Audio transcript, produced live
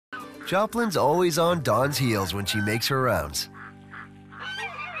Joplin's always on Dawn's heels when she makes her rounds.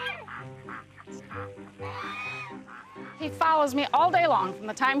 He follows me all day long, from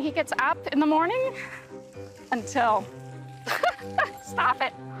the time he gets up in the morning until, stop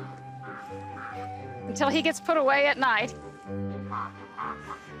it, until he gets put away at night.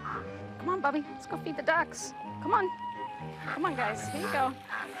 Come on, Bubby, let's go feed the ducks. Come on. Come on, guys, here you go.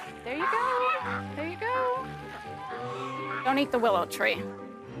 There you go, there you go. Don't eat the willow tree.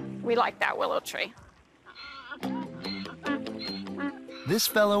 We like that willow tree. This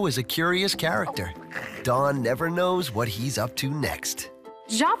fellow is a curious character. Dawn never knows what he's up to next.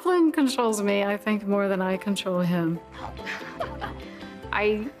 Joplin controls me, I think, more than I control him.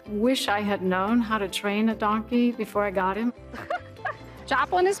 I wish I had known how to train a donkey before I got him.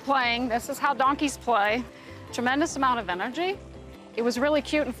 Joplin is playing. This is how donkeys play. Tremendous amount of energy. It was really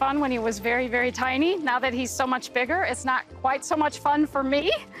cute and fun when he was very, very tiny. Now that he's so much bigger, it's not quite so much fun for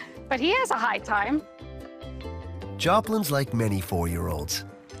me, but he has a high time. Joplin's like many 4-year-olds.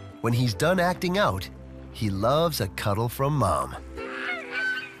 When he's done acting out, he loves a cuddle from Mom.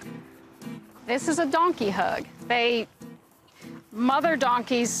 This is a donkey hug. Mother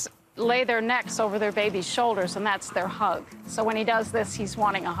donkeys lay their necks over their baby's shoulders, and that's their hug. So when he does this, he's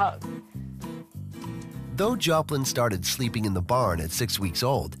wanting a hug. Though Joplin started sleeping in the barn at 6 weeks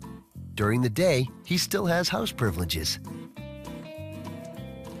old, during the day, he still has house privileges.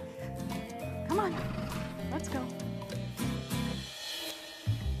 Come on, let's go.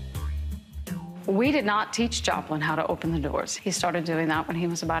 We did not teach Joplin how to open the doors. He started doing that when he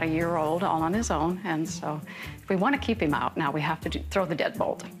was about a year old, all on his own. And so if we want to keep him out, now we have to throw the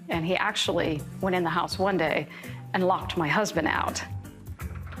deadbolt. And he actually went in the house one day and locked my husband out.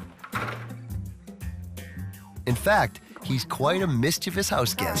 In fact, he's quite a mischievous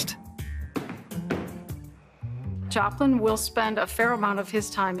house guest. Joplin will spend a fair amount of his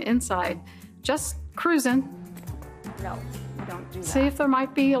time inside, just cruising. No, we don't do that. See if there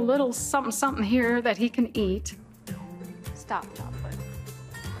might be a little something here that he can eat. Stop, Joplin.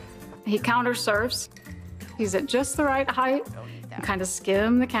 He counter surfs. He's at just the right height. Kind of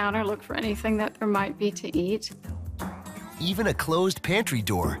skim the counter, look for anything that there might be to eat. Even a closed pantry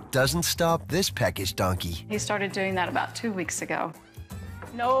door doesn't stop this peckish donkey. He started doing that about 2 weeks ago.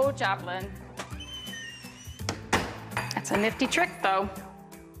 No, Joplin. That's a nifty trick, though.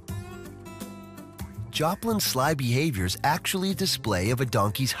 Joplin's sly behavior's actually a display of a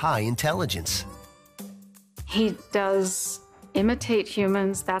donkey's high intelligence. He does imitate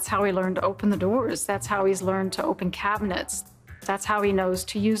humans. That's how he learned to open the doors. That's how he's learned to open cabinets. That's how he knows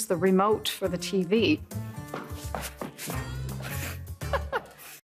to use the remote for the TV.